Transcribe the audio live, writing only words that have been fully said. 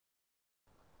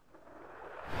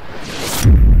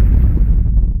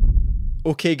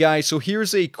Okay guys, so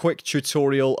here's a quick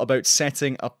tutorial about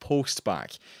setting a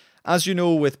postback. As you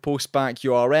know, with postback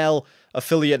URL,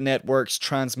 affiliate networks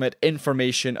transmit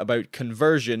information about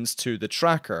conversions to the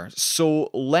tracker. So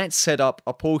let's set up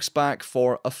a postback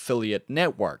for affiliate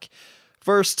network.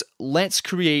 First, let's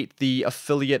create the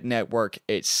affiliate network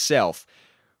itself.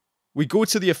 We go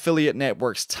to the affiliate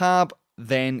networks tab,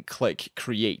 then click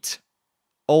create.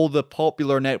 All the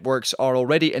popular networks are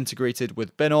already integrated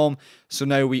with Binom, so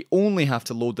now we only have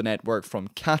to load the network from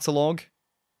catalog.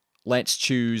 Let's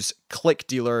choose Click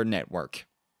Dealer Network.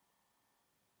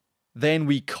 Then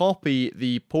we copy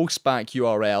the postback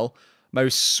URL,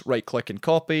 mouse right click and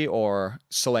copy, or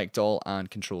select all and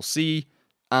Control C,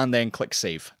 and then click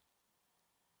Save.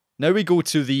 Now we go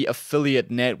to the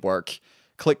affiliate network,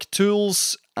 click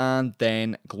Tools, and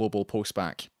then Global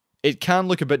Postback. It can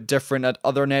look a bit different at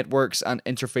other networks and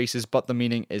interfaces, but the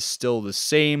meaning is still the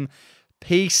same.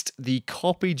 Paste the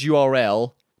copied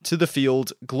URL to the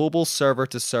field Global Server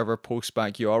to Server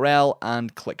Postback URL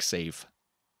and click Save.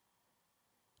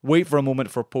 Wait for a moment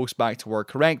for postback to work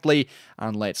correctly,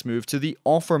 and let's move to the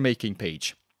offer making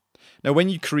page. Now, when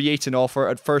you create an offer,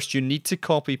 at first you need to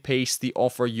copy paste the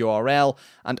offer URL,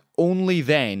 and only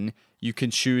then you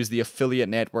can choose the affiliate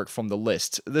network from the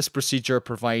list. This procedure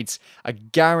provides a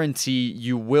guarantee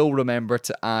you will remember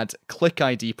to add click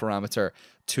ID parameter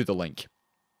to the link.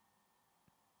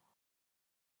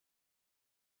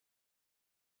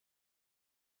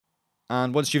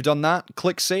 And once you've done that,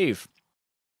 click Save.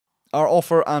 Our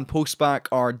offer and postback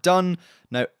are done.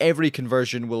 Now every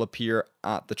conversion will appear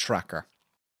at the tracker.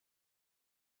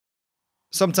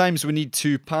 Sometimes we need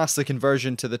to pass the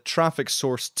conversion to the traffic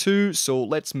source too, so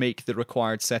let's make the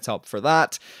required setup for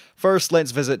that. First,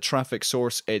 let's visit traffic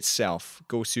source itself.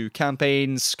 Go to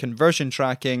Campaigns, Conversion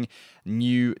Tracking,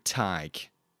 New Tag.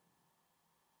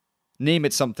 Name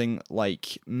it something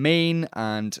like Main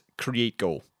and create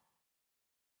goal.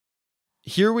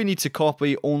 Here we need to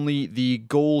copy only the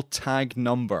goal tag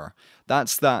number.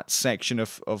 That's that section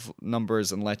of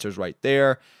numbers and letters right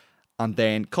there. And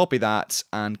then copy that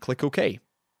and click OK.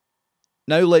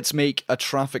 Now let's make a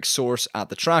traffic source at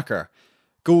the tracker.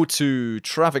 Go to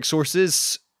Traffic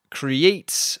Sources,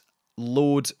 Create,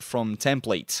 Load from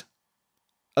Template.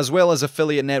 As well as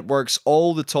affiliate networks,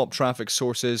 all the top traffic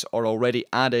sources are already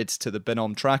added to the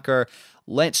Binom Tracker.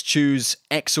 Let's choose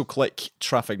ExoClick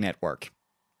Traffic Network.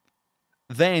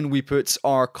 Then we put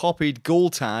our copied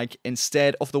goal tag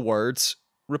instead of the words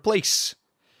replace.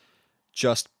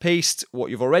 Just paste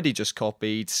what you've already just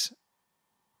copied,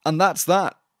 and that's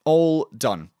that. All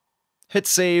done. Hit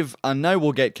save, and now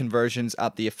we'll get conversions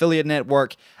at the affiliate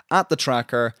network, at the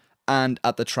tracker, and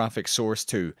at the traffic source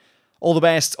too. All the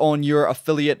best on your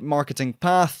affiliate marketing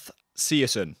path. See you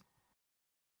soon.